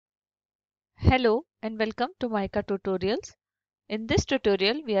Hello and welcome to Mica Tutorials. In this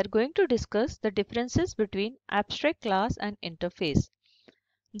tutorial, we are going to discuss the differences between abstract class and interface.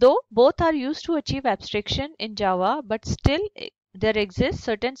 Though both are used to achieve abstraction in Java, but still there exists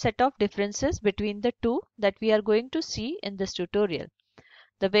certain set of differences between the two that we are going to see in this tutorial.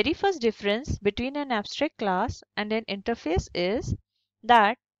 The very first difference between an abstract class and an interface is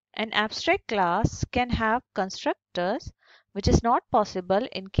that an abstract class can have constructors, which is not possible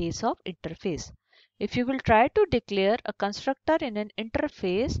in case of interface. If you will try to declare a constructor in an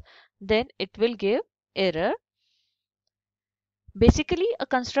interface, then it will give error. Basically, a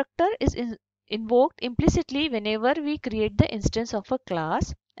constructor is invoked implicitly whenever we create the instance of a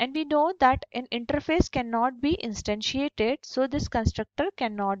class, and we know that an interface cannot be instantiated, so this constructor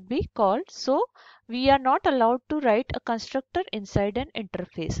cannot be called. So we are not allowed to write a constructor inside an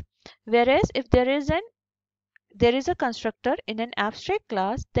interface. Whereas if there is a constructor in an abstract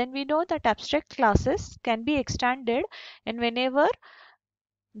class, then we know that abstract classes can be extended, and whenever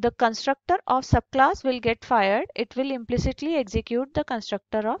the constructor of subclass will get fired, it will implicitly execute the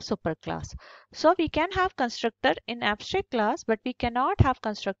constructor of superclass. So we can have constructor in abstract class, but we cannot have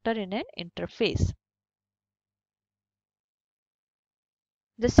constructor in an interface.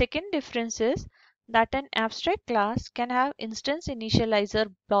 The second difference is that an abstract class can have instance initializer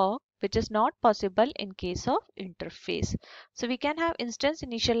block, which is not possible in case of interface. So we can have instance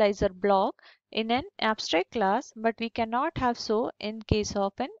initializer block in an abstract class, but we cannot have so in case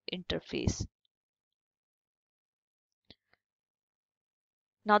of an interface.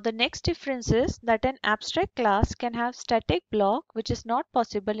 Now the next difference is that an abstract class can have static block, which is not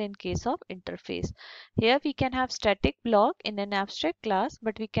possible in case of interface. Here we can have static block in an abstract class,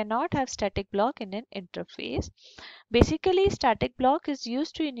 but we cannot have static block in an interface. Basically, static block is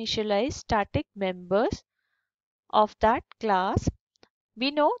used to initialize static members of that class.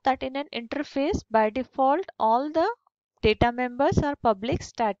 We know that in an interface, by default, all the data members are public,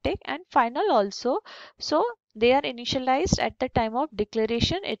 static and final also. So they are initialized at the time of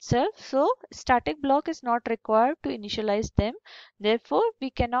declaration itself. So static block is not required to initialize them. Therefore,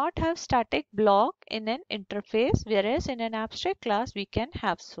 we cannot have static block in an interface, whereas in an abstract class we can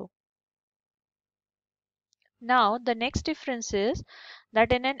have so. Now the next difference is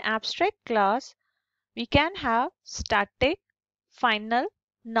that in an abstract class we can have static, final,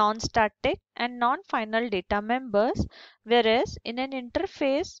 non-static and non-final data members, whereas in an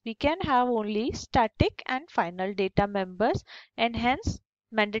interface we can have only static and final data members, and hence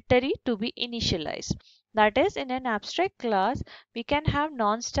mandatory to be initialized. That is, in an abstract class we can have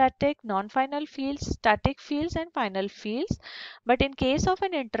non-static, non-final fields, static fields and final fields, but in case of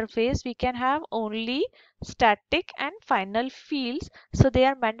an interface we can have only static and final fields, so they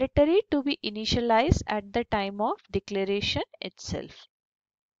are mandatory to be initialized at the time of declaration itself.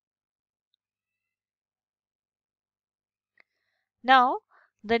 Now,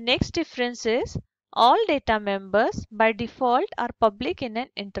 the next difference is all data members by default are public in an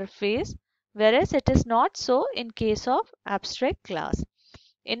interface, whereas it is not so in case of abstract class.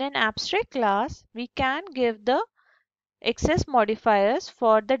 In an abstract class, we can give the access modifiers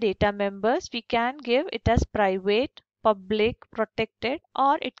for the data members. We can give it as private, public, protected,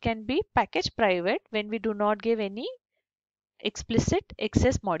 or it can be package private when we do not give any explicit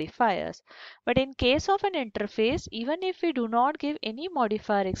access modifiers. But in case of an interface, even if we do not give any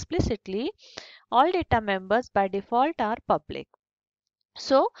modifier explicitly, all data members by default are public.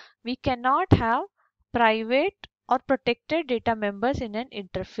 So we cannot have private or protected data members in an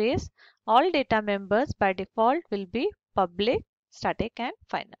interface. All data members by default will be public, static and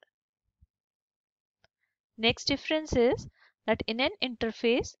final. Next difference is that in an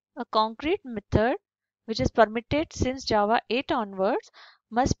interface, a concrete method which is permitted since Java 8 onwards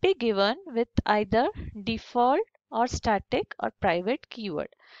must be given with either default or static or private keyword,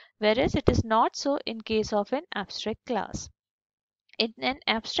 whereas it is not so in case of an abstract class. In an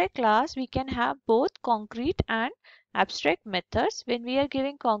abstract class, we can have both concrete and abstract methods. When we are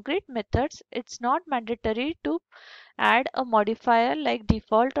giving concrete methods, it's not mandatory to add a modifier like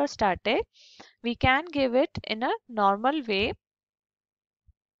default or static. We can give it in a normal way.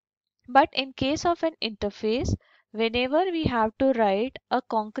 But in case of an interface, whenever we have to write a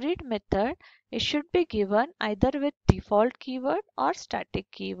concrete method, it should be given either with default keyword or static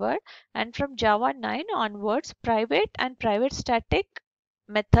keyword. And from Java 9 onwards, private and private static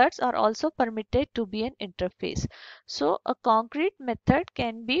methods are also permitted to be an interface. So a concrete method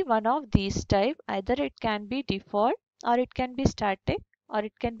can be one of these type. Either it can be default, or it can be static, or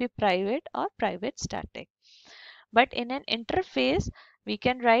it can be private or private static. But in an interface, we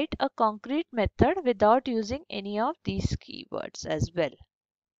can write a concrete method without using any of these keywords as well.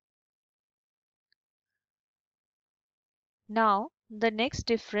 Now, the next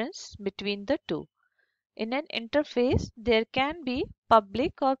difference between the two. In an interface, there can be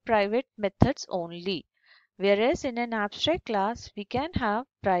public or private methods only. Whereas in an abstract class, we can have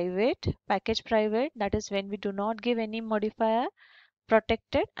private, package private, that is when we do not give any modifier,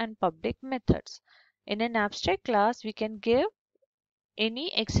 protected and public methods. In an abstract class, we can give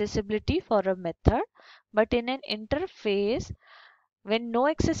any accessibility for a method, but in an interface, when no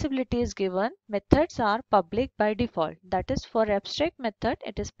accessibility is given, methods are public by default. That is, for abstract method,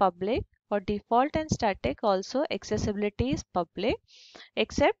 it is public. For default and static also, accessibility is public,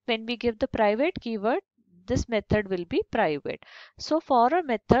 except when we give the private keyword, this method will be private. So for a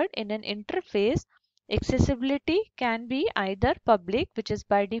method in an interface, accessibility can be either public, which is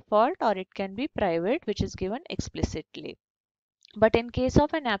by default, or it can be private, which is given explicitly. But in case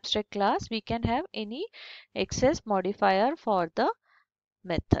of an abstract class, we can have any access modifier for the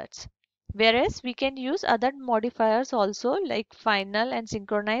methods. Whereas we can use other modifiers also, like final and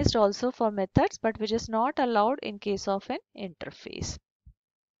synchronized also for methods, but which is not allowed in case of an interface.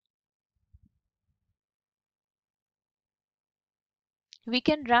 We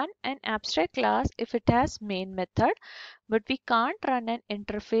can run an abstract class if it has main method, but we can't run an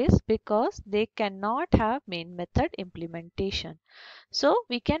interface because they cannot have main method implementation. So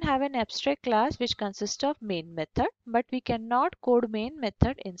we can have an abstract class which consists of main method, but we cannot code main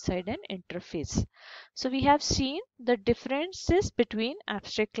method inside an interface. So we have seen the differences between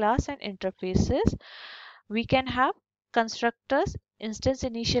abstract class and interfaces. We can have constructors, instance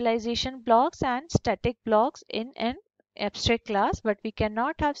initialization blocks and static blocks in an abstract class, but we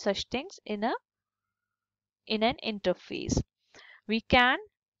cannot have such things in an interface. We can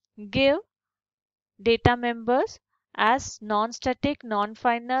give data members as non-static,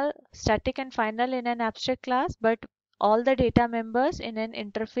 non-final, static and final in an abstract class, but all the data members in an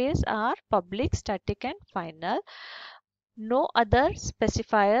interface are public, static and final. No other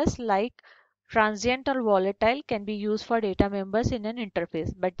specifiers like transient or volatile can be used for data members in an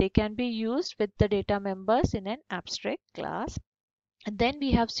interface, but they can be used with the data members in an abstract class. And then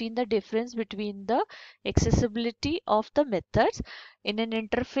we have seen the difference between the accessibility of the methods. In an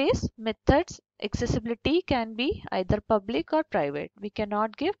interface, methods accessibility can be either public or private. We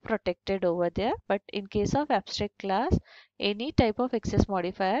cannot give protected over there, but in case of abstract class, any type of access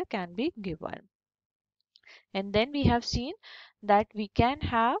modifier can be given. And then we have seen that we can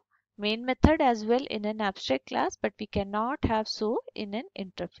have main method as well in an abstract class, but we cannot have so in an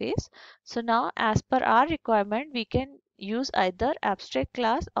interface. So now as per our requirement, we can use either abstract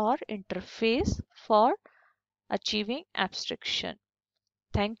class or interface for achieving abstraction.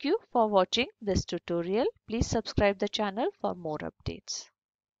 Thank you for watching this tutorial. Please subscribe the channel for more updates.